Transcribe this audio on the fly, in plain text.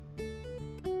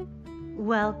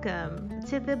Welcome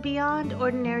to the Beyond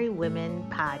Ordinary Women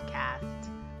podcast.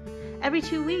 Every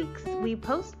 2 weeks, we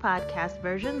post podcast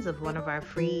versions of one of our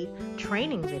free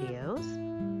training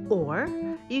videos, or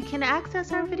you can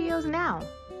access our videos now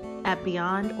at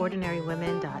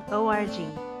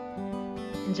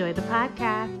beyondordinarywomen.org. Enjoy the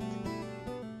podcast.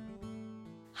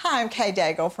 Hi, I'm Kay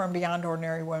Daigle from Beyond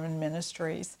Ordinary Women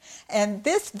Ministries, and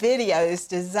this video is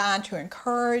designed to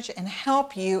encourage and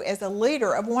help you as a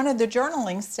leader of one of the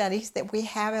journaling studies that we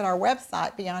have at our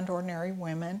website,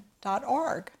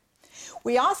 beyondordinarywomen.org.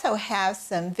 We also have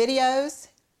some videos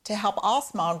to help all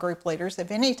small group leaders of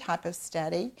any type of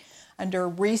study under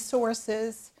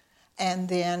resources and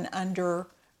then under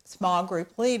small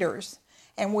group leaders.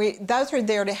 And those are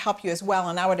there to help you as well,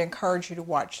 and I would encourage you to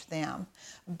watch them.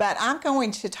 But I'm going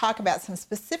to talk about some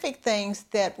specific things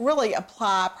that really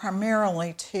apply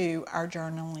primarily to our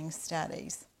journaling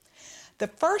studies. The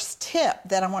first tip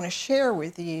that I want to share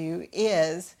with you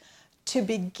is to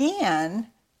begin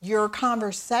your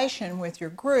conversation with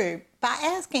your group by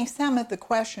asking some of the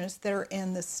questions that are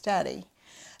in the study.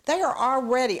 They are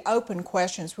already open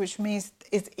questions, which means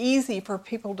it's easy for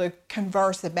people to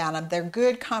converse about them. They're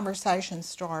good conversation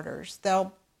starters.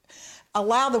 They'll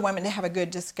allow the women to have a good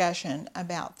discussion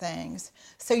about things.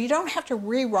 So you don't have to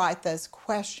rewrite those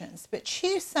questions, but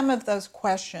choose some of those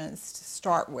questions to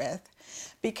start with,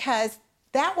 because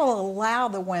that will allow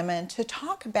the women to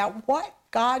talk about what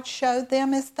God showed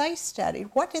them as they studied.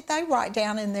 What did they write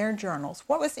down in their journals?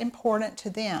 What was important to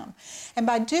them? And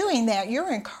by doing that,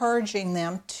 you're encouraging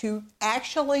them to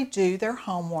actually do their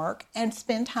homework and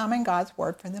spend time in God's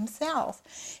Word for themselves.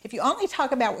 If you only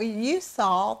talk about what you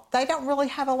saw, they don't really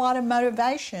have a lot of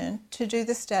motivation to do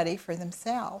the study for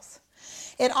themselves.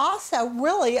 It also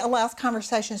really allows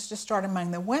conversations to start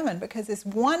among the women, because as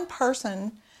one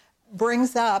person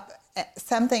brings up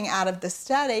something out of the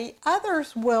study,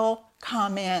 others will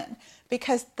comment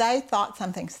because they thought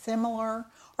something similar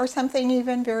or something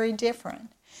even very different.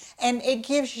 And it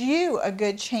gives you a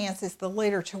good chance as the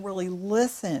leader to really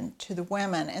listen to the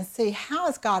women and see, how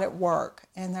is God at work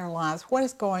in their lives? What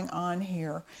is going on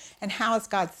here? And how is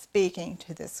God speaking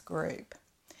to this group?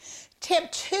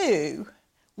 Tip 2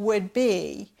 would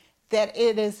be that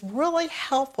it is really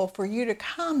helpful for you to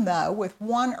come, though, with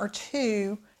 1 or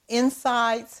 2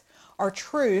 insights or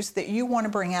truths that you want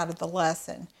to bring out of the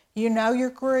lesson. You know your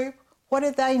group. What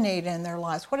do they need in their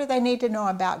lives? What do they need to know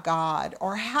about God?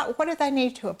 Or what do they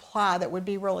need to apply that would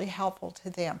be really helpful to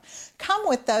them? Come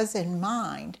with those in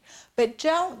mind, but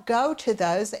don't go to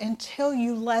those until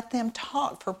you let them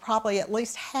talk for probably at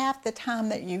least half the time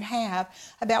that you have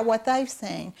about what they've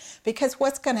seen. Because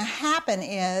what's going to happen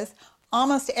is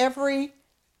almost every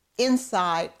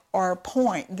insight or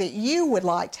point that you would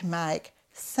like to make,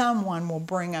 someone will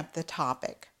bring up the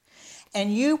topic.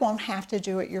 And you won't have to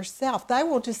do it yourself. They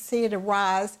will just see it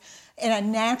arise in a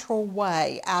natural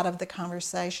way out of the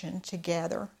conversation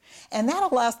together. And that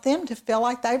allows them to feel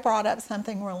like they brought up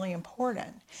something really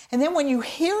important. And then when you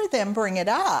hear them bring it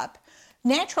up,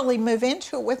 naturally move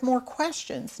into it with more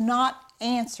questions, not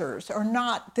answers, or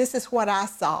not, this is what I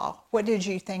saw, what did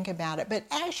you think about it? But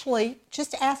actually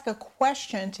just ask a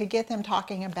question to get them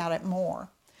talking about it more.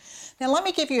 Now let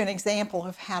me give you an example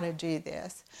of how to do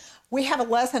this. We have a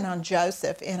lesson on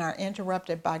Joseph in our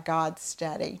Interrupted by God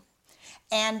study.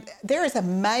 And there is a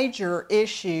major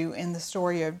issue in the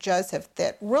story of Joseph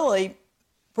that really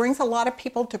brings a lot of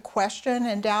people to question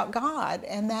and doubt God.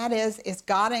 And that is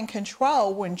God in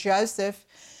control when Joseph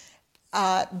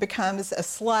becomes a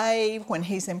slave, when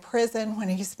he's in prison, when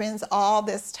he spends all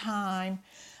this time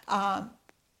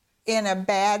in a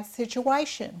bad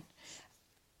situation?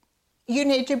 You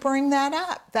need to bring that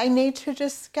up. They need to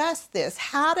discuss this.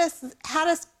 How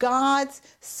does God's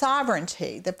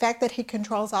sovereignty, the fact that he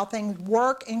controls all things,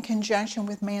 work in conjunction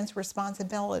with man's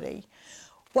responsibility?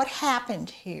 What happened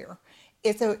here?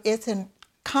 It's a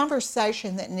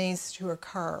conversation that needs to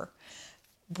occur.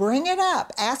 Bring it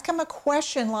up. Ask him a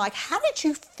question like, how did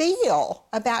you feel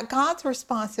about God's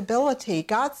responsibility,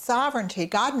 God's sovereignty,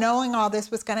 God knowing all this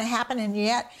was going to happen, and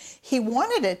yet he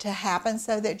wanted it to happen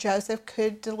so that Joseph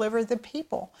could deliver the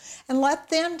people? And let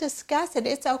them discuss it.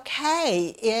 It's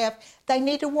okay if they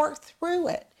need to work through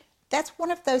it. That's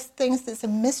one of those things that's a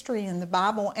mystery in the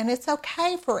Bible, and it's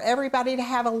okay for everybody to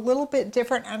have a little bit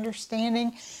different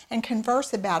understanding and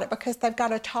converse about it, because they've got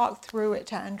to talk through it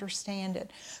to understand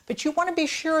it. But you want to be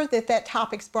sure that that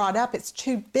topic's brought up. It's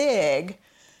too big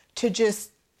to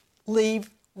just leave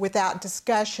without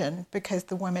discussion because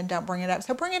the women don't bring it up.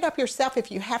 So bring it up yourself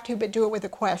if you have to, but do it with a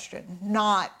question,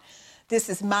 not, this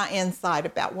is my insight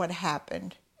about what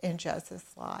happened in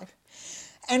Joseph's life.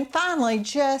 And finally,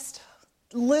 just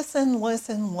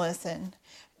listen.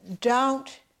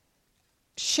 Don't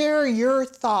share your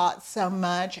thoughts so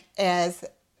much as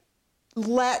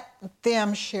let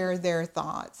them share their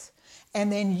thoughts,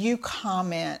 and then you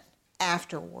comment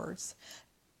afterwards.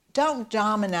 Don't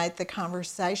dominate the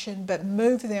conversation, but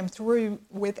move them through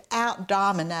without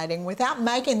dominating, without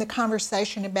making the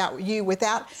conversation about you,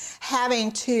 without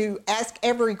having to ask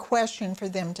every question for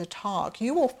them to talk.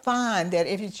 You will find that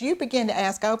if you begin to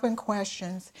ask open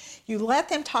questions, you let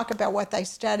them talk about what they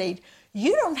studied,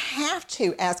 you don't have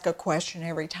to ask a question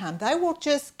every time. They will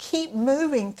just keep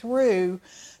moving through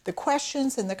the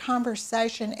questions and the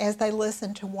conversation as they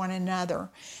listen to one another.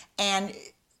 And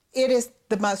it is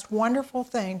the most wonderful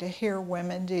thing to hear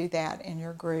women do that in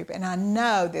your group. And I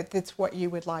know that that's what you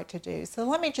would like to do. So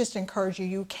let me just encourage you,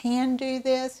 you can do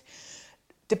this.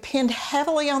 Depend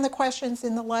heavily on the questions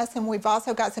in the lesson. We've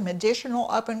also got some additional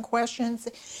open questions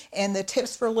and the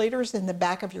tips for leaders in the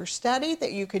back of your study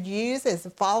that you could use as a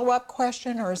follow-up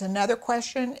question or as another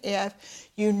question if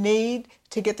you need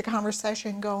to get the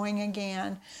conversation going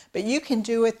again. But you can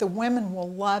do it. The women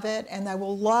will love it, and they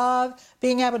will love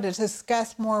being able to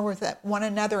discuss more with one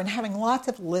another and having lots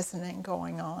of listening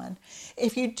going on.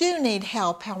 If you do need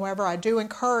help, however, I do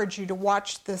encourage you to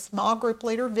watch the small group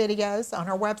leader videos on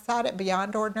our website at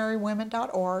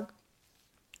beyondordinarywomen.org,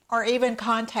 or even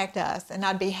contact us, and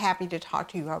I'd be happy to talk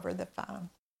to you over the phone.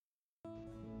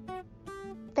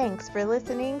 Thanks for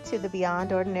listening to the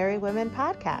Beyond Ordinary Women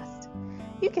podcast.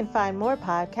 You can find more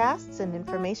podcasts and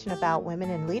information about women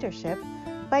in leadership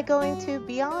by going to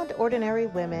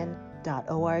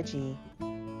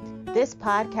beyondordinarywomen.org. This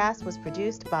podcast was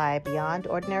produced by Beyond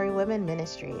Ordinary Women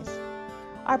Ministries.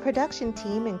 Our production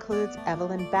team includes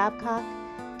Evelyn Babcock,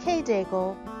 Kay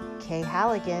Daigle, Kay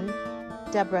Halligan,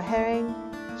 Deborah Herring,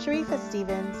 Sharifa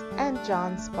Stevens, and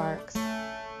John Sparks.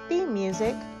 Theme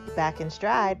music, Back in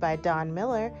Stride by Don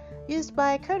Miller, used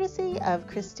by courtesy of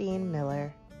Christine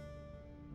Miller.